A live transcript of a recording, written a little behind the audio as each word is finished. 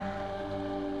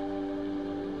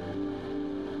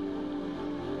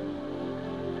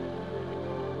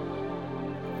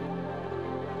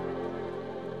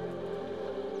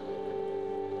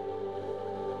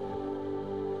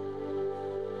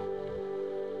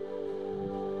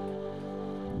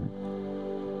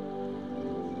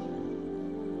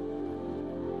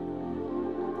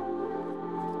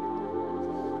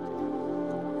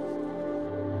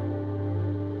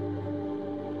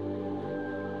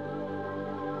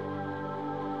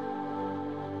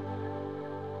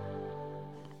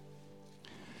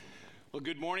Well,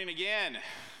 good morning again.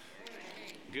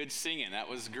 Good singing. That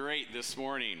was great this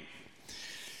morning.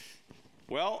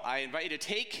 Well, I invite you to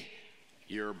take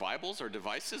your Bibles or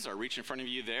devices or reach in front of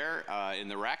you there in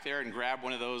the rack there and grab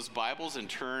one of those Bibles and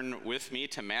turn with me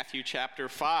to Matthew chapter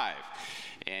 5.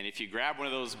 And if you grab one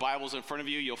of those Bibles in front of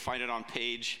you, you'll find it on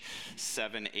page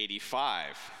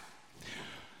 785.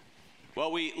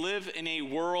 Well, we live in a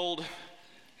world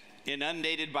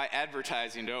inundated by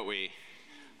advertising, don't we?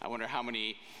 I wonder how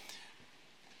many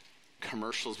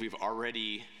commercials we've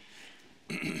already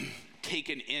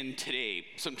taken in today,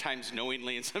 sometimes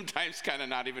knowingly and sometimes kind of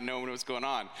not even knowing what's going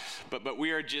on. But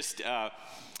we are just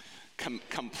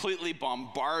completely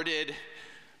bombarded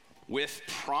with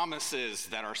promises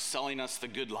that are selling us the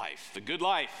good life. The good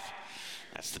life.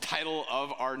 That's the title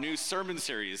of our new sermon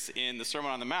series in the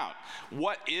Sermon on the Mount.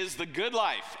 What is the good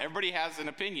life? Everybody has an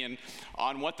opinion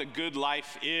on what the good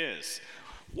life is.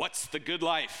 What's the good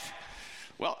life?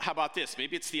 Well, how about this?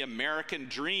 Maybe it's the American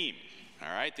dream,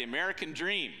 all right? The American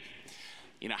dream.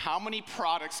 You know, how many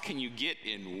products can you get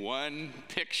in one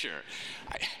picture?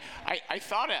 I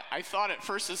thought at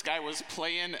first this guy was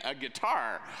playing a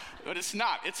guitar, but it's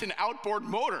not. It's an outboard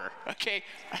motor, okay?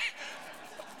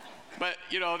 But,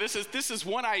 you know, this is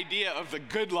one idea of the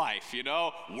good life, you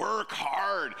know, work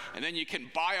hard, and then you can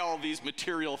buy all these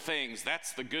material things.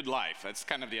 That's the good life. That's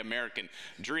kind of the American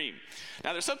dream.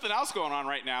 Now, there's something else going on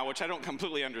right now, which I don't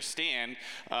completely understand.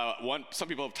 Some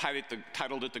people have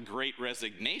titled it the Great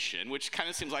Resignation, which kind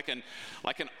of seems like an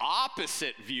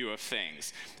opposite view of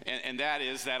things. And that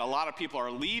is that a lot of people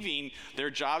are leaving their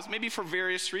jobs, maybe for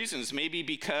various reasons. Maybe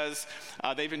because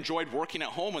they've enjoyed working at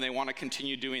home and they want to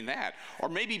continue doing that. Or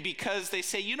maybe because they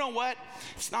say, you know what,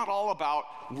 it's not all about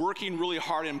working really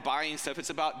hard and buying stuff. It's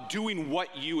about doing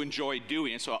what you enjoy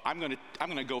doing. And so I'm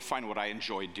gonna go find what I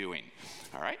enjoy doing.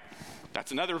 All right?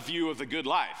 That's another view of the good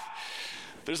life.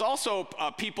 There's also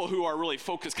people who are really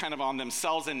focused kind of on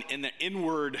themselves and in the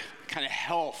inward kind of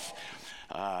health.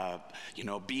 You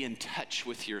know, be in touch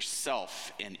with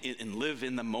yourself and live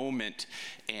in the moment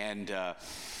and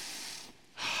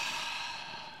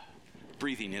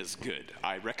breathing is good.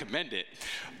 I recommend it.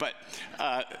 But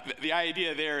the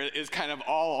idea there is kind of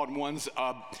all on one's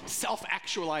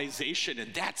self-actualization,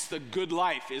 and that's the good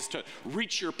life, is to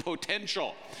reach your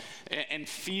potential and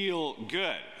feel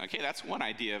good. Okay, that's one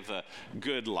idea of the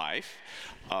good life.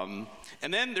 And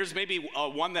then there's maybe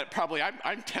one that probably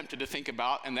I'm tempted to think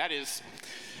about, and that is,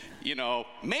 you know,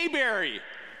 Mayberry.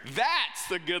 That's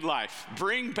the good life.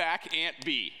 Bring back Aunt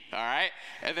Bee, all right?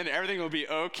 And then everything will be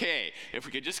okay. If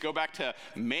we could just go back to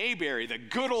Mayberry, the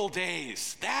good old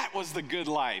days, that was the good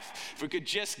life. If we could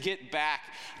just get back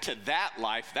to that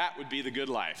life, that would be the good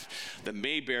life, the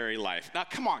Mayberry life. Now,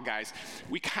 come on, guys.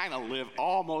 We kind of live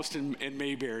almost in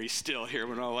Mayberry still here in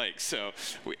Winona Lake, so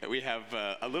we have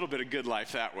a little bit of good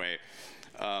life that way.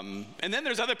 And then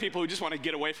there's other people who just want to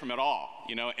get away from it all,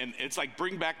 you know, and it's like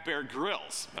bring back Bear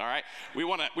Grylls, all right? We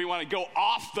want to go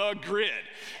off the grid,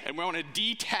 and we want to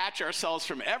detach ourselves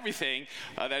from everything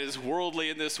that is worldly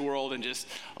in this world and just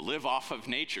live off of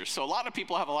nature. So a lot of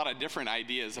people have a lot of different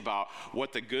ideas about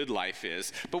what the good life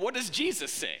is. But what does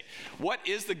Jesus say? What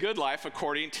is the good life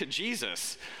according to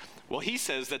Jesus? Well, he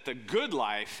says that the good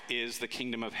life is the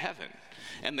kingdom of heaven.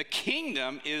 And the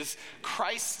kingdom is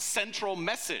Christ's central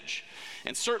message.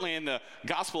 And certainly in the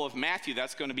Gospel of Matthew,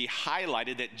 that's going to be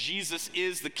highlighted that Jesus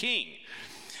is the king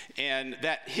and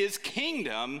that his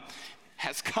kingdom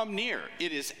has come near.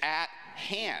 It is at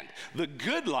hand. The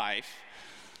good life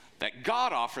that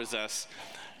God offers us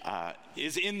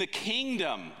is in the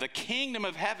kingdom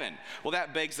of heaven. Well,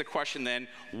 that begs the question then,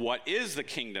 what is the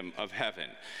kingdom of heaven?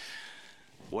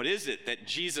 What is it that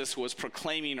Jesus was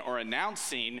proclaiming or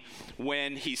announcing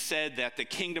when he said that the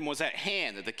kingdom was at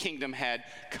hand, that the kingdom had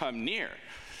come near?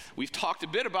 We've talked a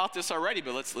bit about this already,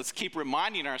 but let's keep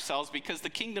reminding ourselves, because the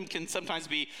kingdom can sometimes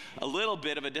be a little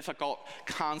bit of a difficult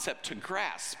concept to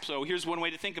grasp. So here's one way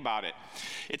to think about it.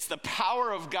 It's the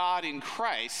power of God in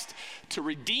Christ to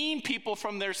redeem people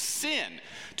from their sin,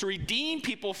 to redeem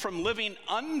people from living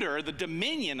under the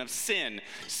dominion of sin,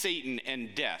 Satan,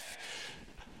 and death.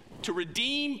 To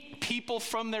redeem people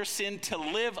from their sin, to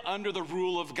live under the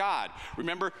rule of God.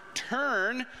 Remember,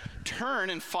 turn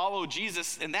and follow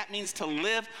Jesus, and that means to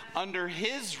live under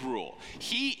his rule.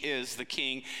 He is the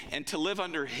king, and to live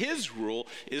under his rule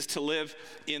is to live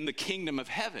in the kingdom of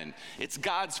heaven. It's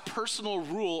God's personal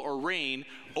rule or reign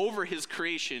over his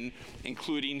creation,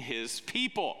 including his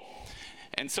people.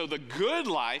 And so the good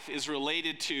life is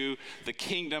related to the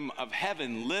kingdom of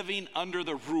heaven, living under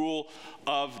the rule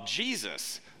of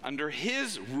Jesus, under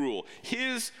his rule,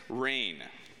 his reign.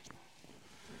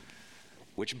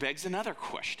 Which begs another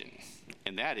question,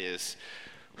 and that is,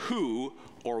 who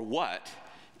or what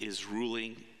is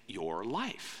ruling your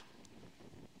life?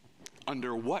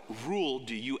 Under what rule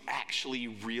do you actually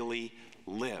really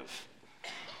live?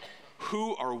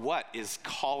 Who or what is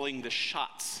calling the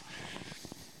shots?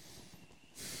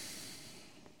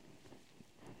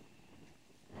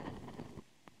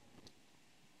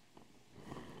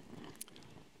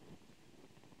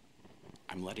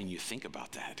 I'm letting you think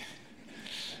about that.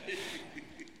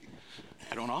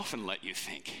 I don't often let you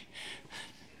think.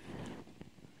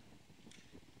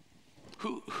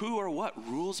 Who or what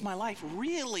rules my life?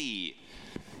 Really,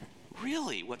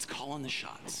 what's calling the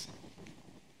shots?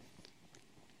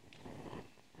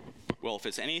 Well, if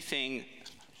it's anything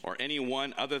or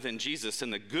anyone other than Jesus, then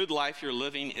the good life you're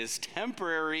living is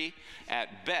temporary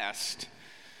at best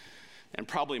and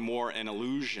probably more an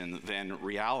illusion than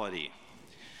reality.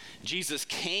 Jesus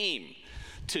came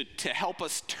to help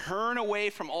us turn away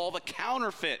from all the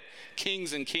counterfeit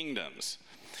kings and kingdoms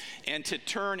and to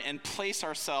turn and place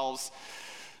ourselves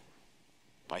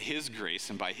by his grace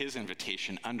and by his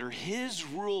invitation under his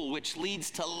rule, which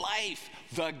leads to life,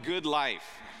 the good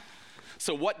life.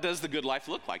 So what does the good life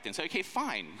look like? Then say, okay,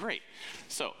 fine, great.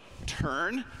 So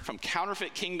turn from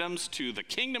counterfeit kingdoms to the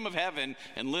kingdom of heaven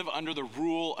and live under the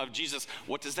rule of Jesus.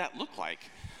 What does that look like?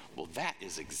 Well, that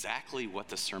is exactly what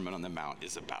the Sermon on the Mount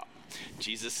is about.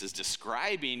 Jesus is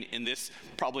describing in this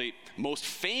probably most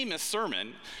famous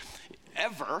sermon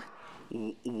ever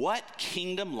what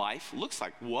kingdom life looks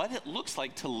like, what it looks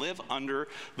like to live under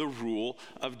the rule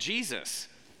of Jesus.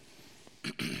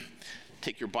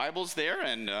 Take your Bibles there,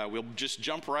 and we'll just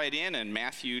jump right in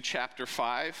Matthew chapter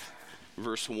 5,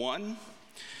 verse 1.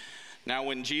 Now,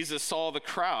 when Jesus saw the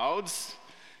crowds,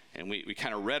 and we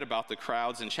kind of read about the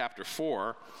crowds in chapter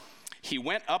 4, he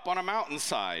went up on a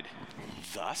mountainside.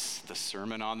 Thus, the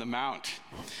Sermon on the Mount.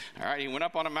 All right, he went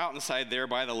up on a mountainside there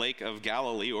by the Lake of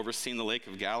Galilee, overseeing the Lake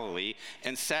of Galilee,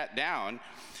 and sat down.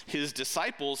 His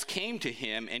disciples came to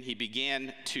him, and he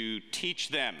began to teach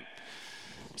them.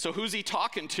 So who's he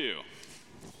talking to?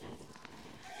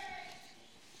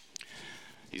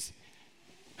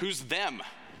 Who's them?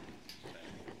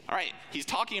 All right, he's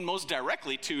talking most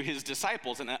directly to his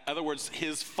disciples, in other words,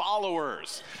 his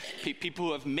followers, people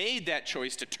who have made that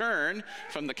choice to turn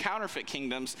from the counterfeit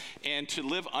kingdoms and to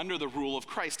live under the rule of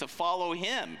Christ, to follow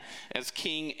him as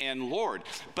King and Lord.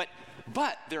 But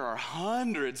there are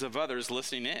hundreds of others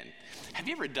listening in. Have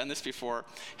you ever done this before?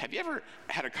 Have you ever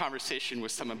had a conversation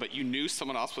with someone, but you knew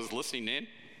someone else was listening in?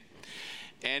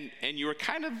 And you were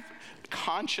kind of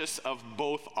conscious of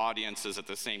both audiences at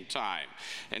the same time.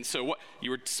 And so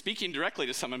you were speaking directly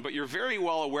to someone, but you're very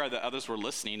well aware that others were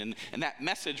listening, and that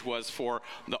message was for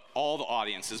all the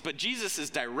audiences. But Jesus is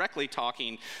directly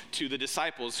talking to the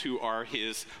disciples who are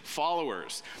his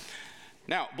followers.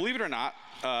 Now, believe it or not,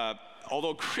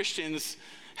 although Christians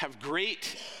have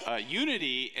great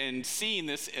unity in seeing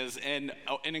this as an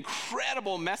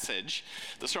incredible message,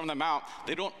 the Sermon on the Mount,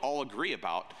 they don't all agree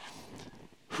about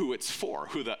who it's for,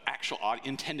 who the actual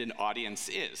intended audience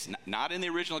is. Not in the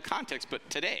original context, but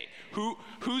today.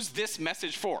 Who's this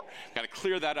message for? Got to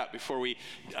clear that up before we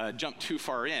jump too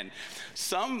far in.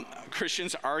 Some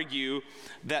Christians argue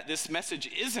that this message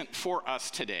isn't for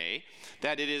us today,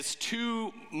 that it is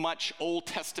too much Old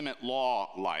Testament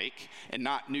law-like and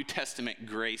not New Testament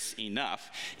grace enough.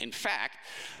 In fact,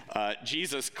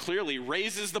 Jesus clearly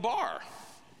raises the bar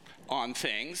on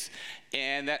things,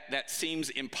 and that seems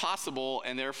impossible,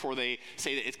 and therefore they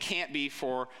say that it can't be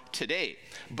for today.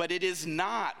 But it is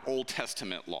not Old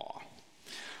Testament law.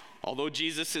 Although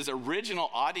Jesus' original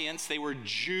audience, they were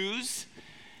Jews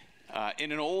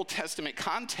in an Old Testament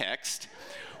context,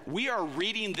 we are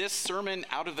reading this sermon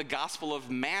out of the Gospel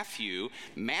of Matthew.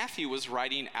 Matthew was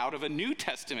writing out of a New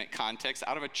Testament context,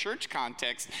 out of a church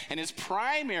context, and his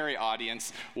primary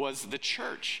audience was the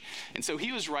church. And so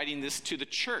he was writing this to the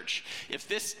church. If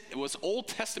this was Old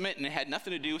Testament and it had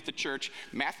nothing to do with the church,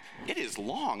 it is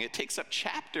long. It takes up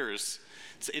chapters.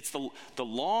 It's the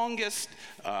longest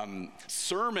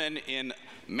sermon in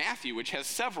Matthew, which has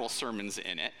several sermons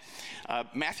in it.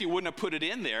 Matthew wouldn't have put it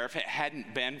in there if it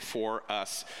hadn't been for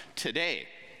us today.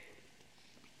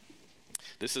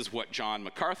 This is what John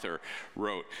MacArthur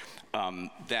wrote,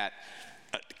 that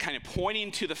kind of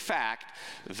pointing to the fact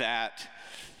that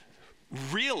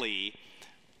really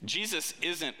Jesus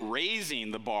isn't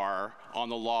raising the bar on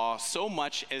the law so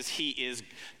much as he is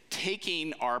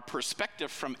taking our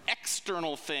perspective from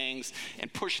external things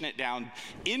and pushing it down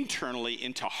internally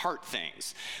into heart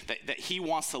things, that he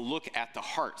wants to look at the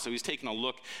heart. So he's taking a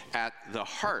look at the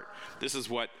heart. This is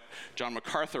what John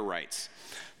MacArthur writes.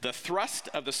 The thrust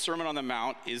of the Sermon on the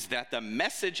Mount is that the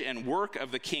message and work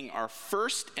of the king are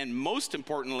first and most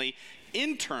importantly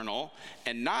internal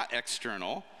and not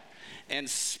external, and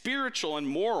spiritual and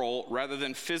moral rather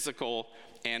than physical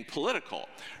and political.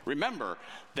 Remember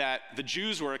that the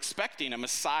Jews were expecting a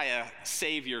Messiah,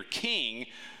 Savior, King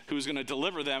who was going to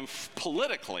deliver them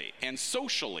politically and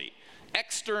socially,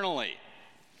 externally.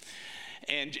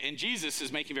 And Jesus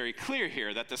is making very clear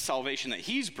here that the salvation that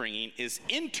he's bringing is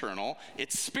internal,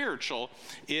 it's spiritual,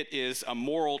 it is a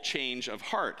moral change of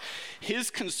heart. His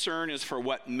concern is for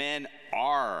what men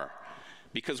are,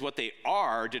 because what they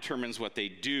are determines what they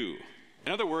do.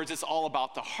 In other words, it's all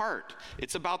about the heart.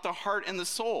 It's about the heart and the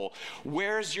soul.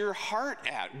 Where's your heart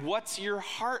at? What's your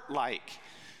heart like?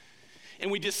 And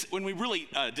when we really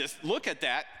just look at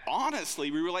that,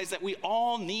 honestly, we realize that we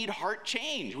all need heart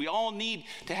change. We all need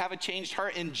to have a changed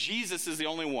heart, and Jesus is the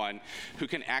only one who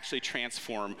can actually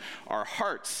transform our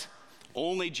hearts.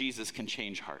 Only Jesus can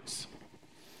change hearts.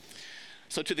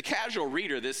 So to the casual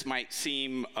reader, this might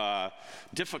seem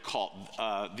difficult.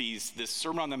 This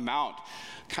Sermon on the Mount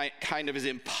kind of is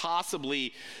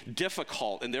impossibly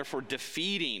difficult and therefore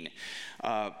defeating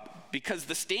because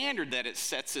the standard that it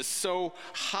sets is so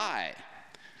high.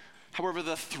 However,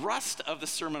 the thrust of the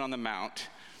Sermon on the Mount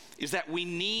is that we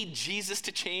need Jesus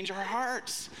to change our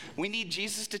hearts. We need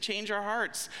Jesus to change our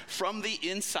hearts from the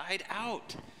inside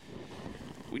out.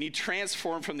 We need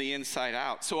transformed from the inside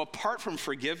out. So apart from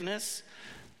forgiveness,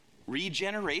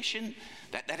 regeneration,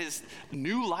 that is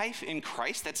new life in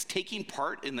Christ, that's taking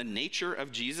part in the nature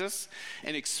of Jesus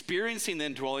and experiencing the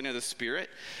indwelling of the Spirit,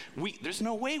 there's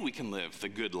no way we can live the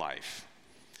good life.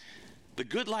 The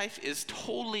good life is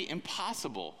totally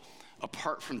impossible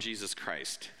apart from Jesus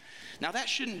Christ. Now that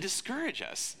shouldn't discourage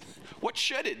us. What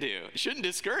should it do? It shouldn't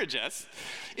discourage us.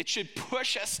 It should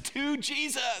push us to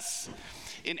Jesus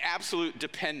in absolute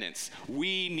dependence.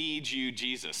 We need you,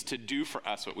 Jesus, to do for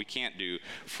us what we can't do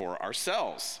for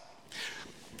ourselves.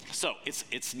 So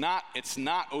it's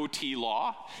not OT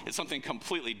law. It's something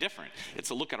completely different. It's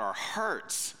a look at our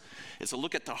hearts. It's a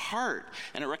look at the heart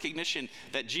and a recognition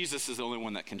that Jesus is the only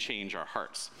one that can change our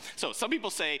hearts. So some people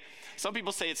say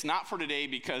it's not for today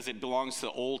because it belongs to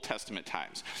the Old Testament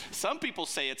times. Some people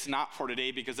say it's not for today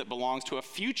because it belongs to a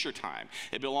future time.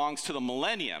 It belongs to the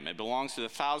millennium. It belongs to the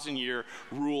 1,000-year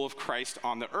rule of Christ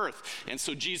on the earth. And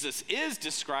so Jesus is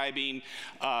describing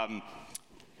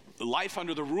life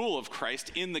under the rule of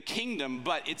Christ in the kingdom,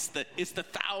 but it's the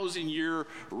 1,000-year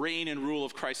reign and rule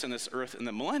of Christ on this earth in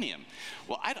the millennium.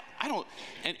 Well, I don't.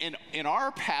 And in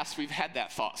our past, we've had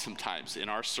that thought sometimes in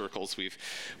our circles. We've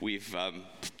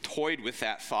toyed with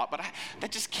that thought, but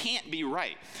that just can't be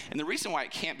right. And the reason why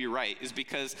it can't be right is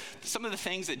because some of the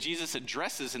things that Jesus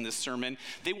addresses in this sermon,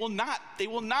 they will not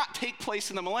take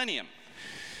place in the millennium.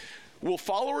 Will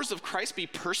followers of Christ be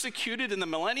persecuted in the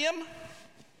millennium?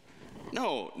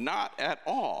 No, not at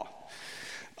all.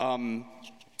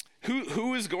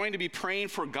 Who is going to be praying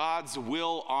for God's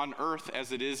will on earth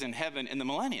as it is in heaven in the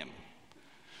millennium?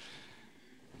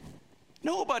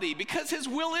 Nobody, because his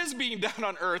will is being done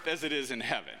on earth as it is in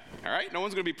heaven. All right? No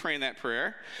one's going to be praying that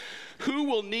prayer. Who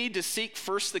will need to seek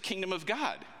first the kingdom of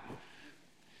God?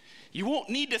 You won't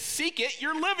need to seek it,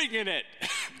 you're living in it,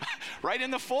 right in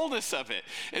the fullness of it.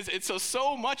 It's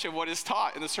so much of what is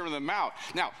taught in the Sermon on the Mount.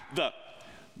 Now,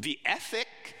 the ethic,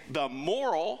 the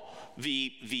moral,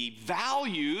 the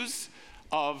values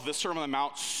of the Sermon on the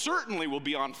Mount certainly will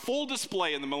be on full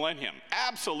display in the millennium.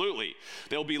 Absolutely.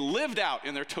 They'll be lived out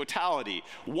in their totality.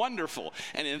 Wonderful.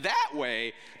 And in that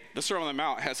way, the Sermon on the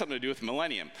Mount has something to do with the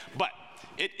millennium. But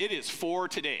it is for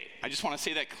today. I just want to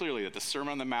say that clearly, that the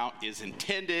Sermon on the Mount is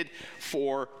intended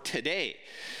for today.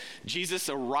 Jesus'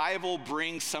 arrival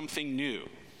brings something new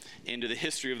into the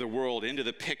history of the world, into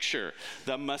the picture.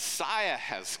 The Messiah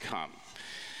has come.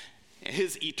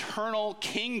 His eternal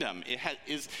kingdom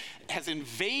has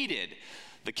invaded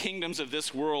the kingdoms of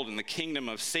this world and the kingdom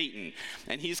of Satan.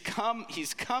 And he's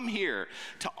come here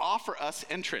to offer us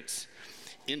entrance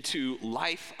into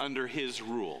life under his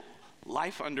rule.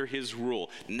 Life under his rule.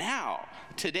 Now,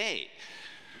 today,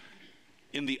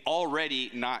 in the already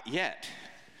not yet.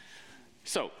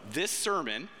 So this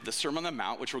sermon, the Sermon on the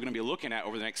Mount, which we're going to be looking at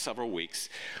over the next several weeks,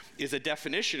 is a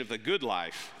definition of the good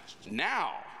life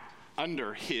now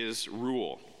under his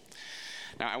rule.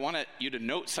 Now, I want you to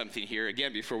note something here,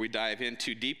 again, before we dive in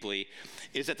too deeply,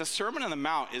 is that the Sermon on the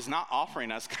Mount is not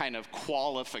offering us kind of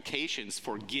qualifications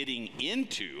for getting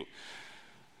into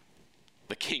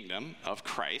the kingdom of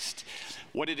Christ,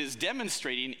 what it is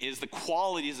demonstrating is the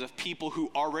qualities of people who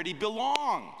already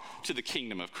belong to the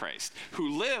kingdom of Christ,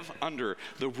 who live under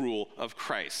the rule of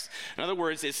Christ. In other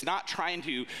words, it's not trying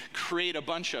to create a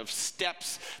bunch of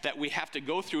steps that we have to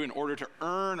go through in order to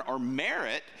earn or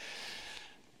merit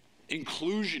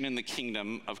inclusion in the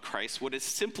kingdom of Christ. What it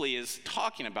simply is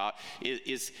talking about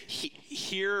is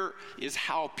here is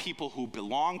how people who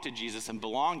belong to Jesus and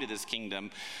belong to this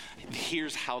kingdom,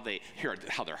 here's how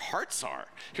their hearts are.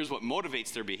 Here's what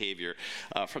motivates their behavior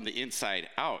from the inside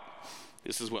out.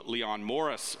 This is what Leon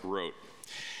Morris wrote.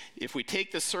 If we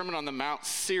take the Sermon on the Mount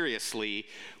seriously,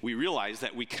 we realize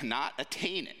that we cannot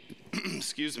attain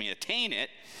it,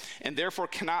 and therefore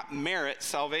cannot merit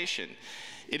salvation.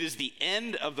 It is the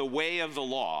end of the way of the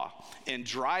law and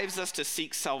drives us to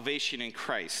seek salvation in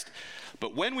Christ.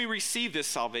 But when we receive this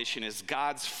salvation as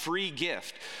God's free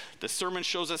gift, the sermon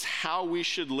shows us how we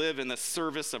should live in the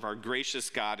service of our gracious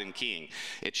God and King.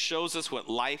 It shows us what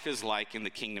life is like in the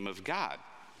kingdom of God.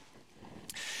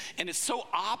 And it's so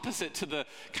opposite to the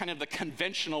kind of the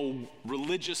conventional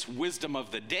religious wisdom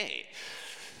of the day,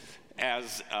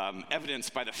 as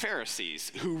evidenced by the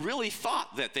Pharisees, who really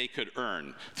thought that they could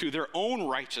earn, through their own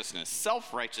righteousness,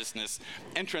 self-righteousness,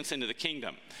 entrance into the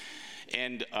kingdom.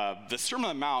 And the Sermon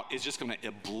on the Mount is just going to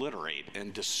obliterate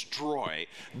and destroy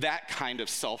that kind of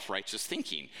self-righteous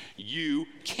thinking. You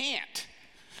can't.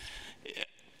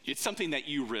 It's something that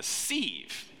you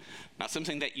receive, not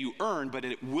something that you earn, but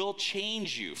it will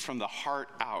change you from the heart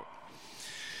out.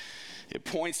 It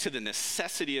points to the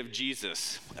necessity of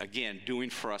Jesus, again, doing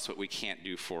for us what we can't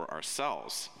do for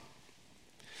ourselves.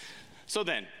 So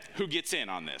then, who gets in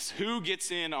on this? Who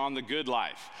gets in on the good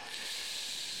life?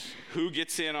 Who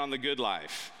gets in on the good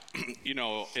life? You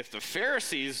know, if the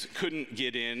Pharisees couldn't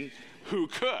get in, who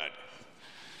could?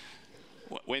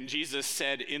 When Jesus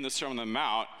said in the Sermon on the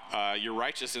Mount, your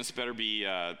righteousness better be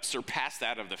surpass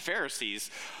that of the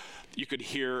Pharisees, you could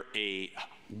hear a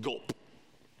gulp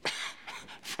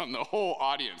from the whole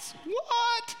audience.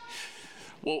 What?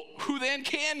 Well, who then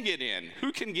can get in?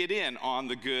 Who can get in on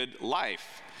the good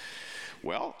life?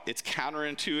 Well, it's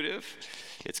counterintuitive.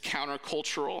 It's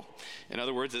countercultural. In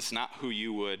other words, it's not who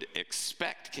you would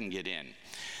expect can get in.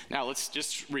 Now, let's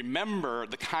just remember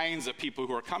the kinds of people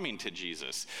who are coming to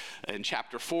Jesus. In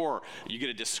chapter 4, you get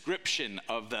a description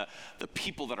of the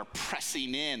people that are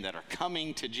pressing in, that are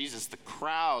coming to Jesus, the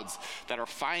crowds that are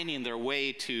finding their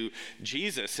way to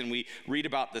Jesus. And we read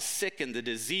about the sick and the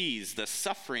diseased, the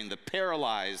suffering, the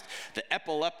paralyzed, the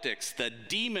epileptics, the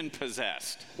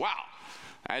demon-possessed. Wow.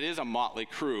 That is a motley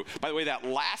crew. By the way, that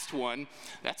last one,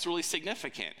 that's really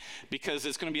significant because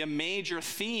it's going to be a major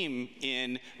theme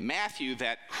in Matthew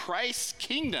that Christ's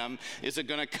kingdom is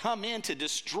going to come in to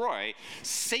destroy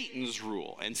Satan's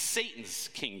rule and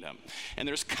Satan's kingdom. And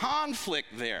there's conflict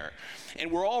there.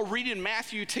 And we're all reading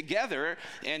Matthew together.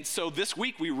 And so this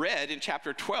week we read in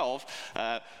chapter 12,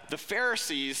 the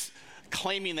Pharisees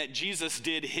claiming that Jesus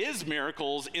did his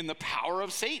miracles in the power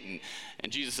of Satan. And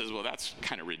Jesus says, well, that's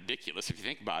kind of ridiculous if you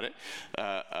think about it.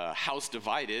 A house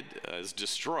divided is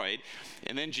destroyed.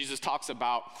 And then Jesus talks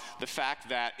about the fact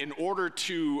that in order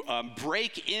to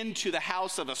break into the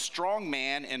house of a strong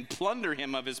man and plunder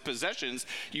him of his possessions,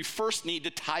 you first need to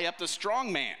tie up the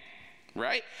strong man.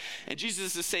 Right? And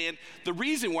Jesus is saying, the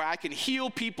reason why I can heal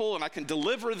people and I can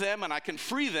deliver them and I can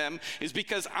free them is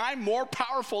because I'm more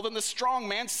powerful than the strong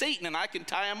man, Satan, and I can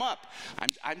tie him up.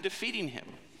 I'm defeating him.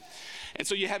 And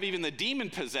so you have even the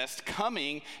demon-possessed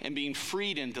coming and being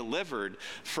freed and delivered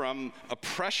from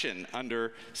oppression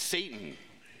under Satan.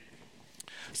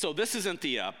 So this isn't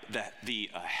the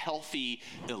healthy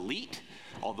elite,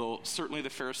 although certainly the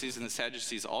Pharisees and the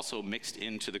Sadducees also mixed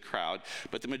into the crowd.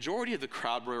 But the majority of the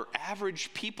crowd were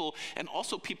average people and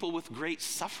also people with great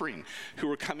suffering who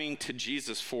were coming to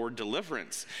Jesus for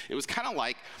deliverance. It was kind of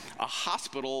like a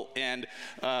hospital and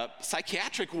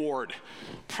psychiatric ward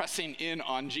pressing in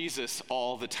on Jesus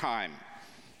all the time.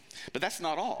 But that's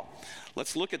not all.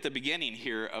 Let's look at the beginning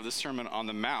here of the Sermon on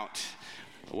the Mount,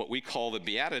 what we call the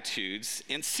Beatitudes,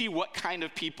 and see what kind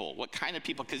of people,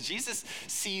 because Jesus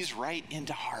sees right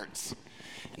into hearts.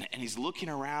 And he's looking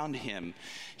around him.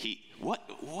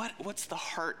 What's the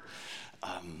heart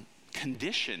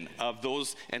condition of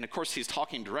those? And of course, he's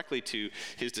talking directly to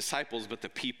his disciples, but the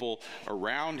people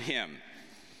around him.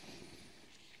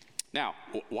 Now,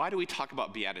 why do we talk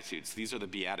about Beatitudes? These are the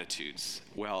Beatitudes.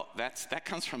 Well, that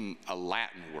comes from a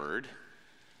Latin word,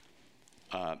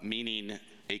 meaning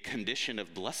a condition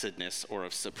of blessedness or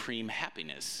of supreme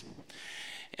happiness.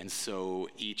 And so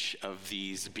each of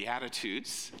these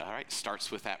Beatitudes, all right,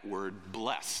 starts with that word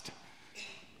blessed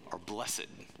or blessed.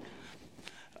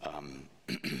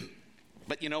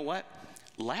 But you know what?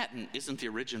 Latin isn't the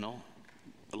original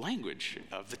language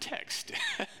of the text.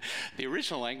 The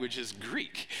original language is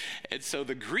Greek. And so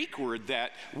the Greek word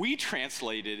that we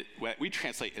translate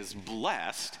as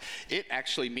blessed, it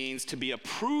actually means to be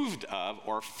approved of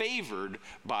or favored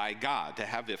by God, to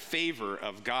have the favor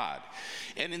of God.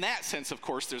 And in that sense, of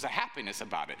course, there's a happiness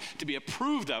about it. To be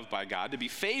approved of by God, to be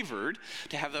favored,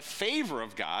 to have the favor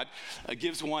of God,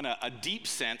 gives one a deep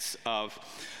sense of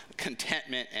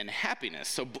contentment and happiness.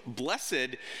 So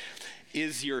blessed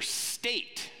is your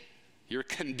state, your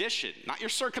condition, not your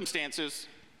circumstances,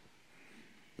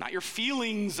 not your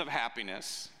feelings of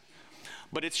happiness,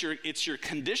 but it's your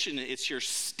condition, it's your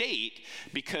state,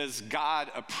 because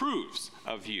God approves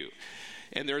of you.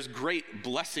 And there's great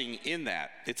blessing in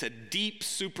that. It's a deep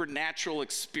supernatural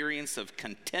experience of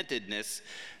contentedness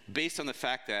based on the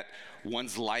fact that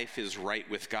one's life is right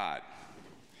with God.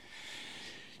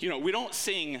 You know, we don't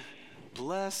sing,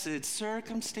 "Blessed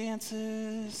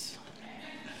circumstances."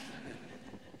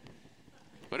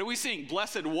 What do we sing?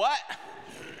 Blessed what?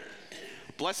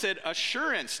 Blessed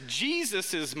assurance.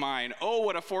 Jesus is mine. Oh,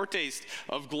 what a foretaste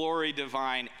of glory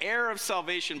divine. Heir of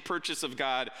salvation, purchase of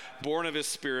God, born of his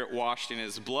Spirit, washed in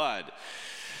his blood.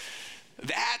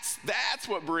 That's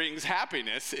what brings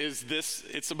happiness, is this.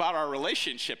 It's about our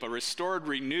relationship, a restored,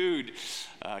 renewed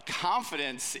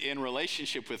confidence in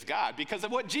relationship with God because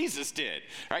of what Jesus did,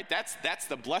 right? That's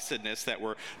the blessedness that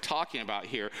we're talking about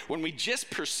here. When we just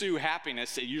pursue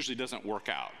happiness, it usually doesn't work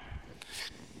out.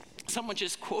 Someone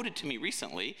just quoted to me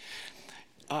recently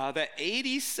that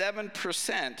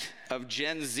 87% of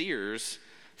Gen Zers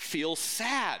feel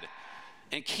sad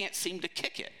and can't seem to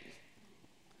kick it.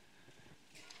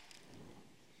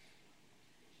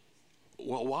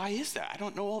 Well, why is that? I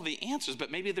don't know all the answers, but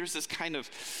maybe there's this kind of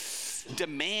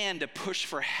demand to push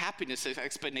for happiness,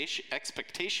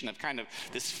 expectation of kind of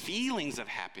this feelings of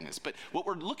happiness. But what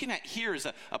we're looking at here is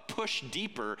a push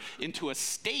deeper into a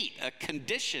state, a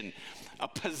condition, a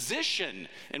position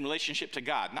in relationship to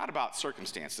God, not about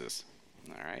circumstances.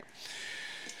 All right?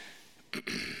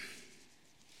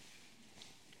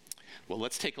 Well,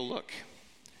 let's take a look.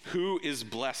 Who is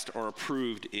blessed or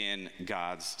approved in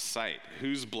God's sight?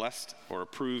 Who's blessed or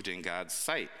approved in God's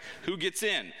sight? Who gets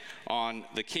in on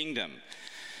the kingdom?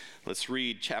 Let's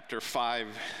read chapter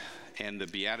 5 and the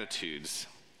Beatitudes,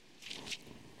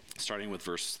 starting with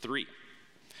verse 3.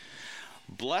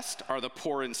 Blessed are the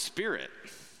poor in spirit,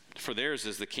 for theirs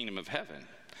is the kingdom of heaven.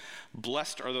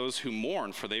 Blessed are those who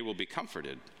mourn, for they will be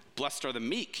comforted. Blessed are the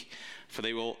meek, for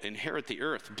they will inherit the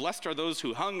earth. Blessed are those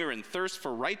who hunger and thirst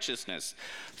for righteousness,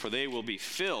 for they will be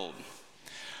filled.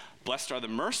 Blessed are the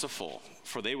merciful,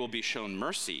 for they will be shown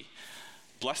mercy.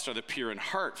 Blessed are the pure in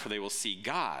heart, for they will see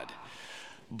God.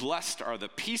 Blessed are the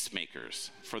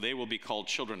peacemakers, for they will be called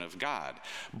children of God.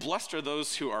 Blessed are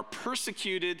those who are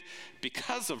persecuted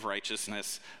because of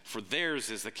righteousness, for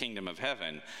theirs is the kingdom of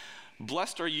heaven.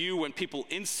 Blessed are you when people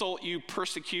insult you,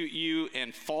 persecute you,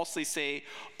 and falsely say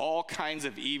all kinds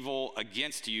of evil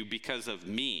against you because of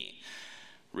me.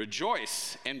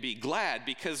 Rejoice and be glad,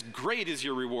 because great is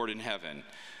your reward in heaven.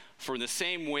 For in the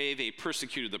same way they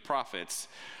persecuted the prophets,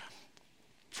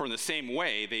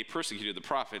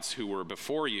 who were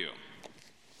before you.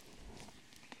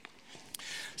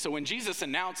 So when Jesus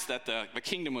announced that the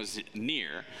kingdom was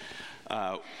near,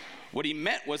 what he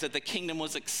meant was that the kingdom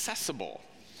was accessible.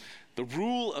 The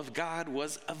rule of God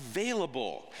was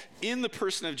available in the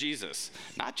person of Jesus,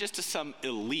 not just to some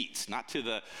elites, not to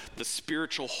the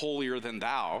spiritual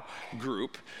holier-than-thou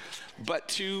group, but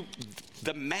to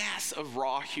the mass of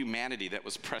raw humanity that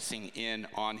was pressing in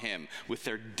on him with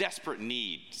their desperate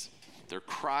needs, their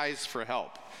cries for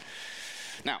help.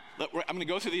 Now, I'm going to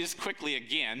go through these quickly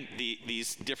again,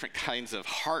 these different kinds of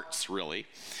hearts, really.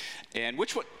 And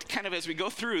as we go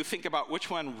through, think about which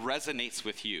one resonates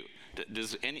with you.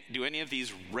 Do any of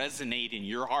these resonate in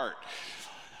your heart?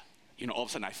 You know, all of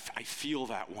a sudden, I feel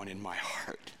that one in my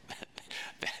heart.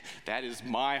 That is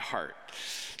my heart.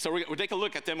 So we'll take a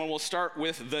look at them, and we'll start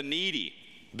with the needy.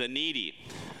 The needy.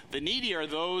 The needy are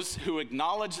those who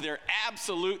acknowledge their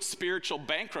absolute spiritual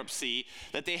bankruptcy,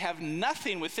 that they have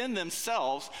nothing within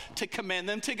themselves to commend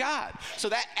them to God. So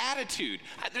that attitude,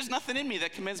 there's nothing in me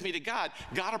that commends me to God.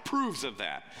 God approves of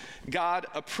that. God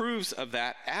approves of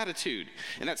that attitude.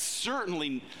 And that's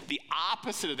certainly the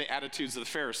opposite of the attitudes of the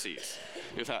Pharisees.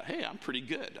 They thought, hey, I'm pretty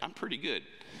good.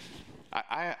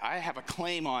 I have a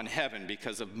claim on heaven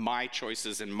because of my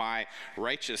choices and my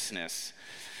righteousness.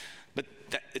 But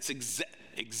it's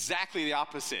exactly the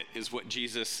opposite is what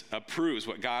Jesus approves,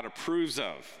 what God approves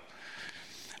of.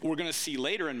 We're going to see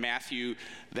later in Matthew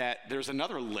that there's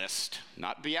another list,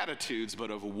 not beatitudes, but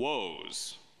of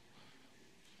woes.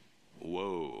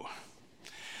 woe.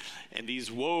 And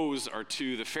these woes are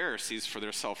to the Pharisees for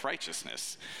their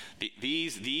self-righteousness.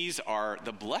 These are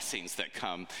the blessings that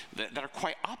come that are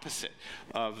quite opposite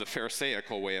of the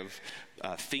Pharisaical way of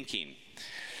thinking.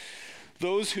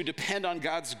 Those who depend on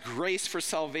God's grace for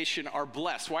salvation are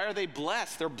blessed. Why are they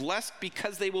blessed? They're blessed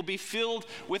because they will be filled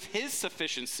with his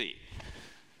sufficiency.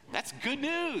 That's good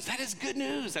news. That is good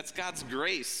news. That's God's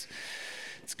grace.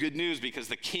 It's good news because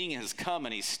the king has come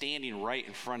and he's standing right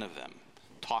in front of them,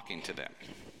 talking to them.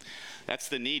 That's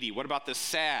the needy. What about the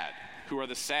sad? Who are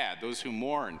the sad? Those who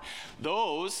mourn.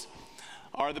 Those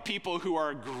are the people who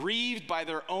are grieved by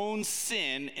their own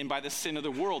sin and by the sin of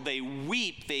the world. They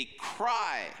weep, they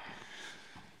cry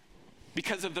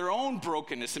because of their own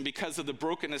brokenness and because of the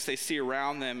brokenness they see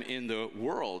around them in the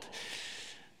world.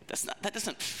 That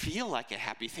doesn't feel like a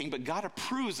happy thing, but God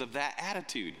approves of that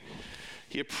attitude.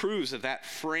 He approves of that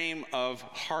frame of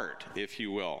heart, if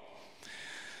you will.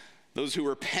 Those who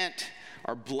repent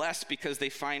are blessed because they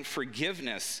find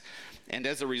forgiveness and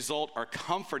as a result are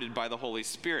comforted by the Holy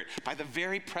Spirit, by the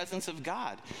very presence of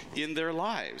God in their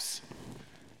lives.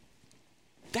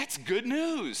 That's good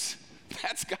news.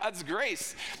 That's God's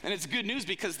grace. And it's good news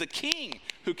because the king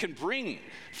who can bring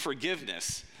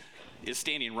forgiveness is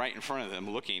standing right in front of them,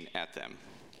 looking at them.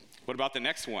 What about the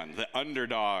next one? The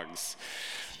underdogs.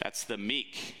 That's the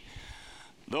meek.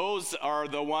 Those are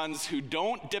the ones who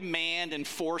don't demand and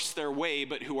force their way,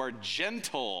 but who are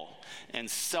gentle and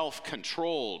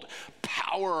self-controlled.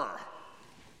 Power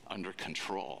under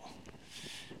control.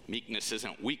 Meekness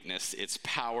isn't weakness, it's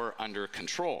power under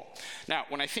control. Now,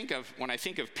 when I think of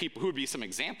people, who would be some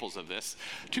examples of this,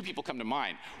 two people come to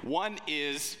mind. One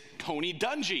is Tony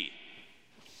Dungy.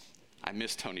 I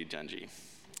miss Tony Dungy.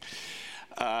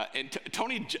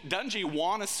 Tony Dungy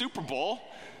won a Super Bowl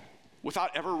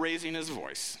without ever raising his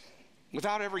voice,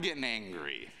 without ever getting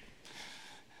angry,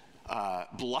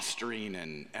 blustering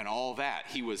and all that.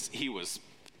 He was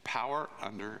power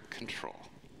under control.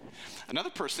 Another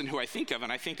person who I think of,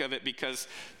 and I think of it because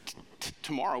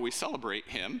tomorrow we celebrate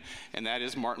him, and that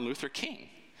is Martin Luther King,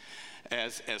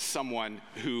 as someone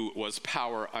who was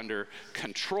power under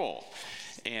control.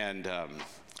 And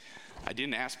I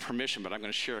didn't ask permission, but I'm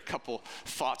going to share a couple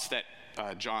thoughts that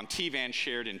John Tevan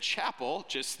shared in chapel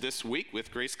just this week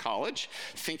with Grace College,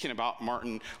 thinking about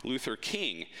Martin Luther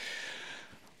King.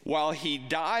 While he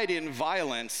died in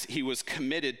violence, he was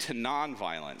committed to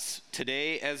nonviolence.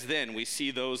 Today, as then, we see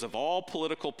those of all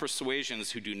political persuasions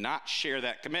who do not share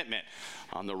that commitment.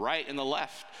 On the right and the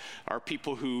left are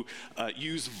people who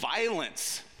use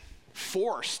violence,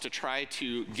 force, to try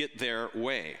to get their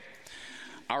way.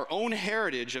 Our own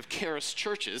heritage of Charis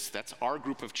churches, that's our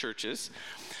group of churches,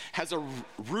 has a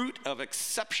root of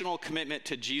exceptional commitment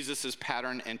to Jesus'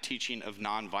 pattern and teaching of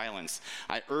nonviolence.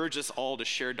 I urge us all to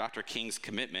share Dr. King's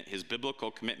commitment, his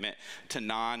biblical commitment to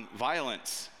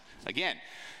nonviolence. Again,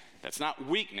 that's not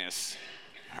weakness,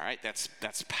 all right?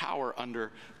 That's power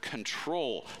under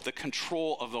control, the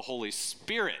control of the Holy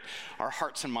Spirit, our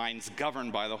hearts and minds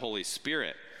governed by the Holy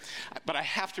Spirit. But I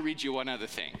have to read you one other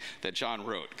thing that John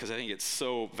wrote, because I think it's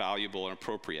so valuable and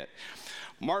appropriate.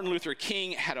 Martin Luther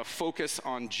King had a focus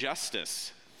on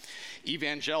justice.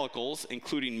 Evangelicals,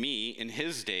 including me in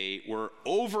his day, were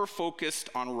over-focused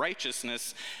on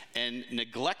righteousness and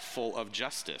neglectful of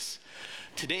justice.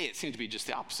 Today, it seems to be just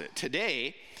the opposite.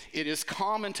 Today, it is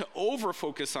common to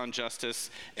over-focus on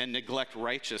justice and neglect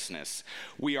righteousness.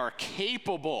 We are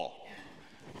capable,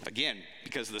 again,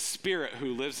 because of the Spirit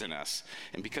who lives in us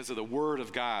and because of the Word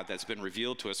of God that's been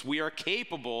revealed to us, we are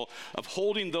capable of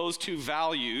holding those two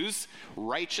values,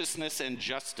 righteousness and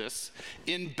justice,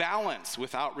 in balance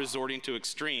without resorting to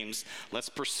extremes. Let's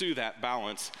pursue that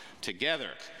balance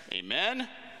together. Amen?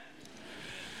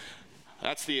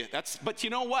 But you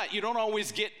know what? You don't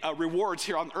always get rewards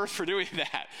here on earth for doing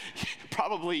that.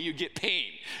 Probably you get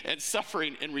pain and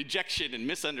suffering and rejection and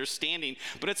misunderstanding,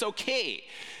 but it's okay.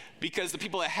 Because the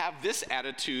people that have this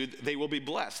attitude, they will be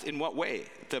blessed. In what way?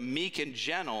 The meek and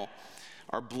gentle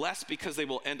are blessed because they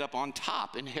will end up on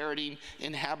top,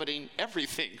 inhabiting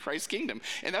everything, Christ's kingdom.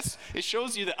 And it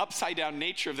shows you the upside down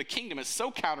nature of the kingdom. It's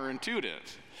so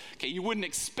counterintuitive. Okay, you wouldn't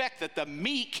expect that the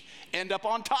meek end up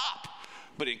on top.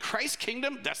 But in Christ's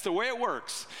kingdom, that's the way it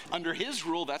works. Under his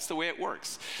rule, that's the way it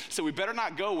works. So we better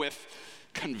not go with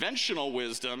conventional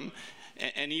wisdom.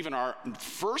 And even our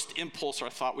first impulse or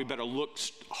thought, we better look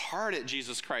hard at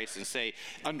Jesus Christ and say,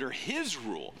 under his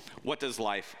rule, what does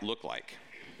life look like?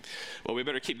 Well, we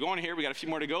better keep going here. We got a few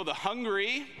more to go. The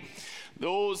hungry,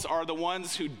 those are the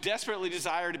ones who desperately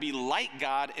desire to be like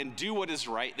God and do what is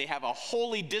right. They have a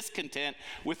holy discontent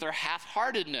with their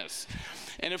half-heartedness.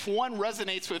 And if one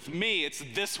resonates with me, it's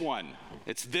this one.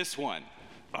 It's this one.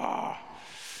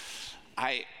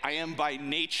 I am by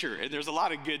nature, and there's a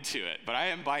lot of good to it, but I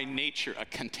am by nature a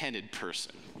contented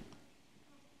person.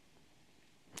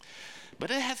 But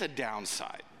it has a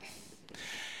downside.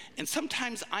 And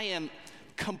sometimes I am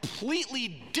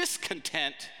completely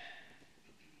discontent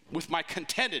with my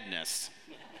contentedness.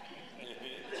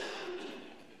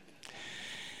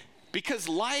 Because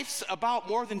life's about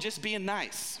more than just being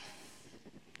nice.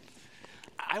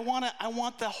 I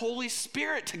want the Holy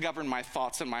Spirit to govern my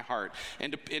thoughts and my heart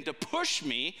and to push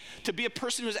me to be a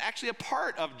person who's actually a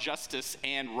part of justice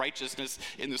and righteousness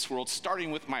in this world,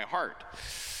 starting with my heart.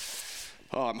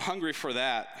 Oh, I'm hungry for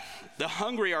that. The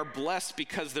hungry are blessed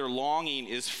because their longing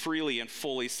is freely and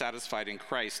fully satisfied in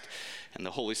Christ, and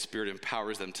the Holy Spirit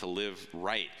empowers them to live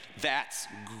right. That's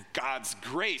God's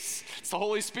grace. It's the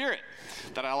Holy Spirit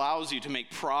that allows you to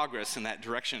make progress in that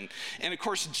direction. And of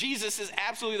course, Jesus is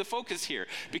absolutely the focus here,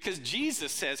 because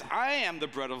Jesus says, I am the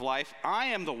bread of life. I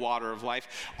am the water of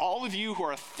life. All of you who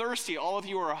are thirsty, all of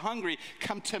you who are hungry,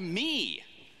 come to me.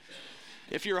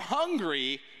 If you're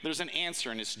hungry, there's an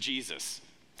answer, and it's Jesus.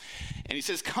 And he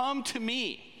says, come to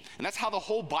me. And that's how the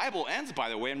whole Bible ends, by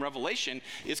the way, in Revelation,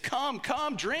 is come,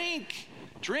 drink.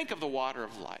 Drink of the water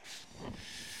of life.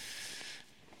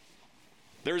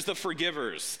 There's the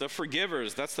forgivers. The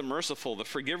forgivers, that's the merciful. The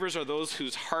forgivers are those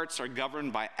whose hearts are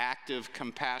governed by active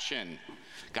compassion.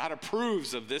 God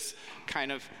approves of this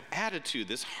kind of attitude,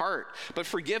 this heart. But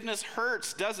forgiveness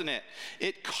hurts, doesn't it?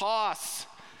 It costs.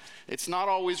 It's not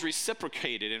always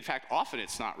reciprocated. In fact, often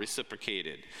it's not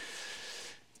reciprocated.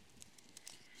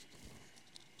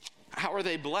 How are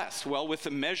they blessed? Well, with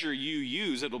the measure you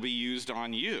use, it'll be used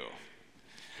on you.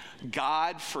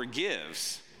 God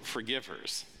forgives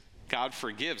forgivers. God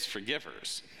forgives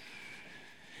forgivers.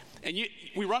 And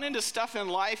we run into stuff in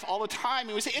life all the time,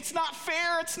 and we say, it's not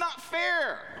fair, it's not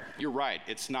fair. You're right,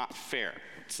 it's not fair.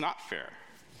 It's not fair.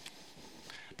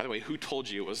 By the way, who told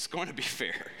you it was going to be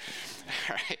fair?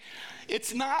 All right?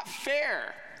 It's not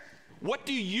fair. What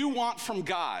do you want from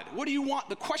God? What do you want?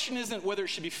 The question isn't whether it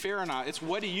should be fair or not. It's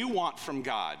what do you want from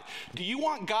God? Do you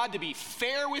want God to be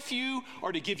fair with you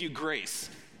or to give you grace?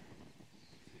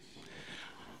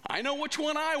 I know which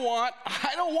one I want.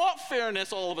 I don't want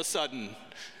fairness all of a sudden.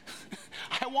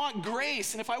 I want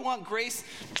grace. And if I want grace,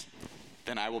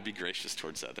 then I will be gracious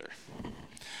towards others.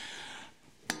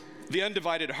 The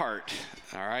undivided heart,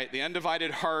 all right? The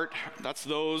undivided heart, that's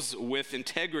those with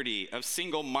integrity of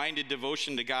single-minded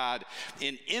devotion to God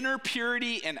in inner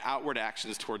purity and outward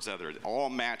actions towards others. It all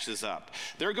matches up.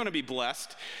 They're going to be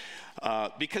blessed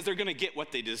because they're going to get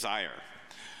what they desire.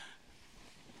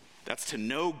 That's to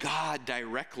know God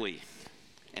directly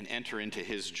and enter into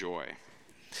his joy.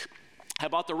 How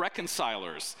about the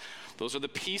reconcilers? Those are the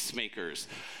peacemakers.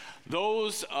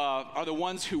 Those are the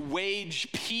ones who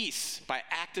wage peace by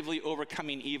actively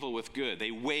overcoming evil with good.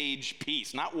 They wage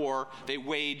peace, not war. They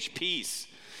wage peace.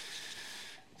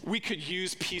 We could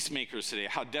use peacemakers today.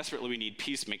 How desperately we need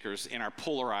peacemakers in our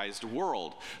polarized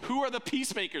world. Who are the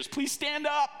peacemakers? Please stand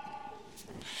up.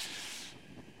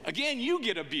 Again, you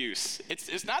get abuse.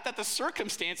 It's not that the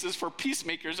circumstances for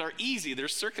peacemakers are easy. Their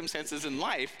circumstances in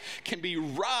life can be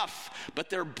rough, but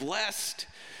they're blessed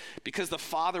because the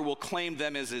Father will claim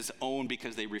them as his own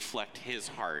because they reflect his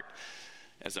heart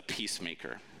as a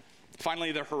peacemaker.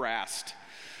 Finally, the harassed,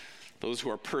 those who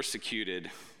are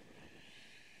persecuted.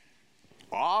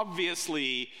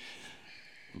 Obviously,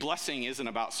 blessing isn't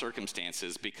about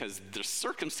circumstances, because the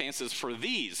circumstances for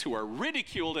these who are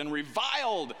ridiculed and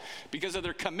reviled because of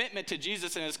their commitment to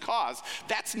Jesus and his cause,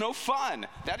 that's no fun.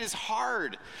 That is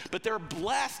hard. But they're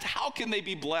blessed. How can they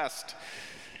be blessed?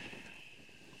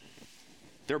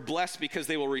 They're blessed because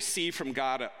they will receive from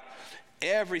God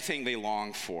everything they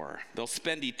long for. They'll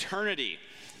spend eternity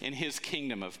in his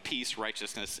kingdom of peace,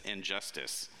 righteousness, and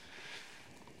justice.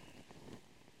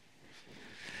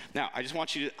 Now, I just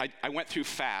want you to, I went through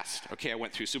fast. Okay, I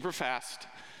went through super fast.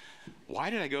 Why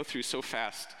did I go through so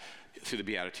fast through the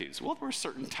Beatitudes? Well, there were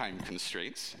certain time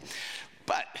constraints.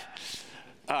 But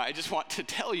I just want to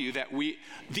tell you that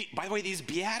by the way, these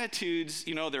Beatitudes,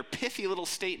 they're pithy little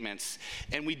statements,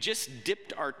 and we just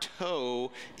dipped our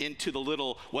toe into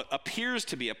what appears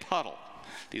to be a puddle.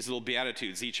 These little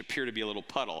Beatitudes each appear to be a little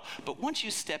puddle. But once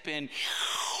you step in,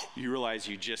 you realize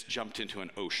you just jumped into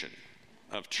an ocean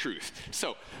of truth.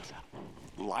 So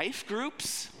life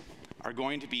groups are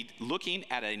going to be looking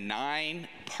at a 9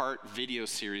 9-part video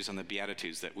series on the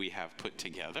Beatitudes that we have put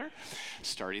together,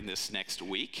 starting this next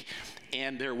week.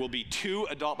 And there will be 2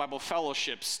 adult Bible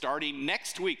fellowships starting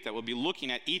next week that will be looking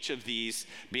at each of these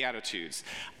Beatitudes.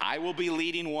 I will be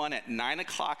leading one at 9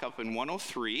 o'clock up in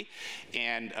 103,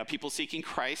 and People Seeking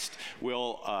Christ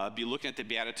will be looking at the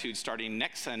Beatitudes starting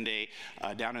next Sunday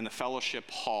down in the fellowship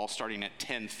hall starting at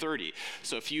 10:30.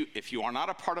 So if you are not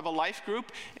a part of a life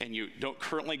group and you don't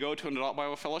currently go to an adult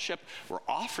Bible fellowship, we're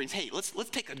offering, hey, let's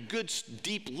take a good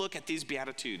deep look at these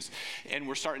Beatitudes. And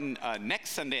we're starting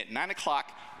next Sunday at 9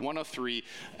 o'clock, 103,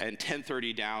 and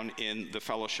 10:30 down in the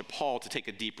fellowship hall to take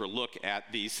a deeper look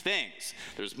at these things.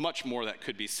 There's much more that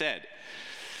could be said.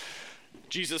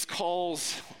 Jesus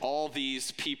calls all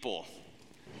these people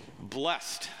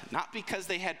blessed, not because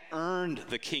they had earned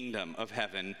the kingdom of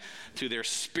heaven through their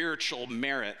spiritual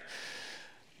merit,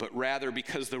 but rather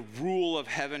because the rule of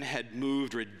heaven had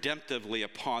moved redemptively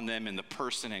upon them in the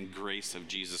person and grace of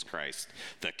Jesus Christ,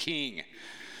 the King.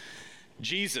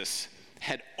 Jesus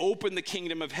had opened the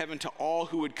kingdom of heaven to all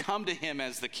who would come to him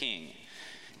as the King.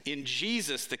 In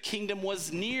Jesus, the kingdom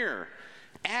was near,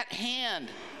 at hand,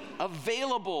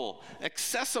 available,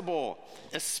 accessible,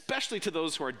 especially to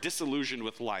those who are disillusioned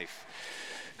with life,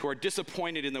 who are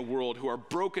disappointed in the world, who are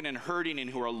broken and hurting,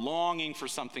 and who are longing for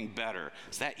something better.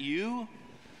 Is that you?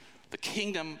 The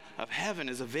kingdom of heaven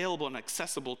is available and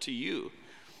accessible to you.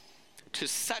 To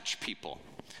such people,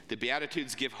 the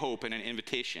Beatitudes give hope and an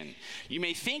invitation. You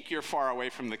may think you're far away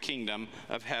from the kingdom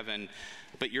of heaven,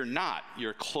 but you're not.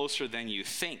 You're closer than you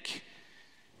think.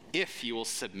 If you will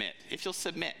submit, if you'll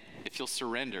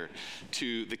surrender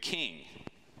to the King.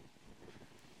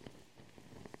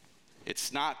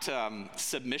 It's not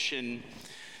submission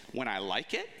when I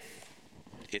like it.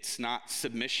 It's not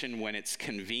submission when it's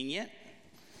convenient.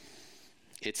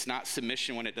 It's not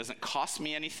submission when it doesn't cost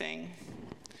me anything.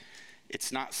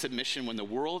 It's not submission when the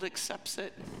world accepts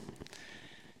it.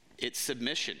 It's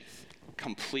submission,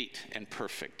 complete and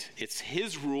perfect. It's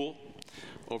his rule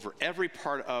over every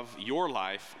part of your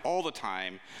life, all the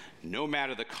time, no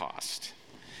matter the cost.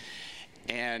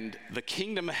 And the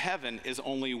kingdom of heaven is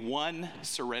only one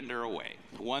surrender away.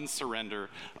 One surrender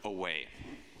away.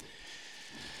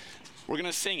 We're going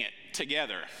to sing it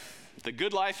together. The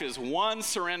good life is one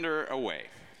surrender away.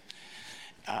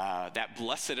 That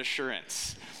blessed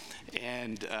assurance.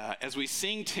 And as we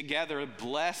sing together,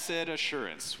 blessed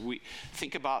assurance, we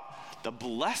think about the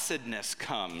blessedness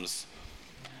comes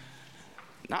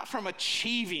not from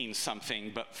achieving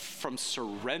something, but from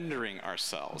surrendering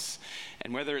ourselves.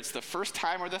 And whether it's the first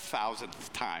time or the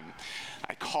 1,000th time,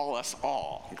 I call us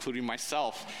all, including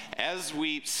myself, as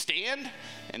we stand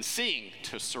and sing,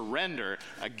 to surrender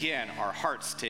again our hearts to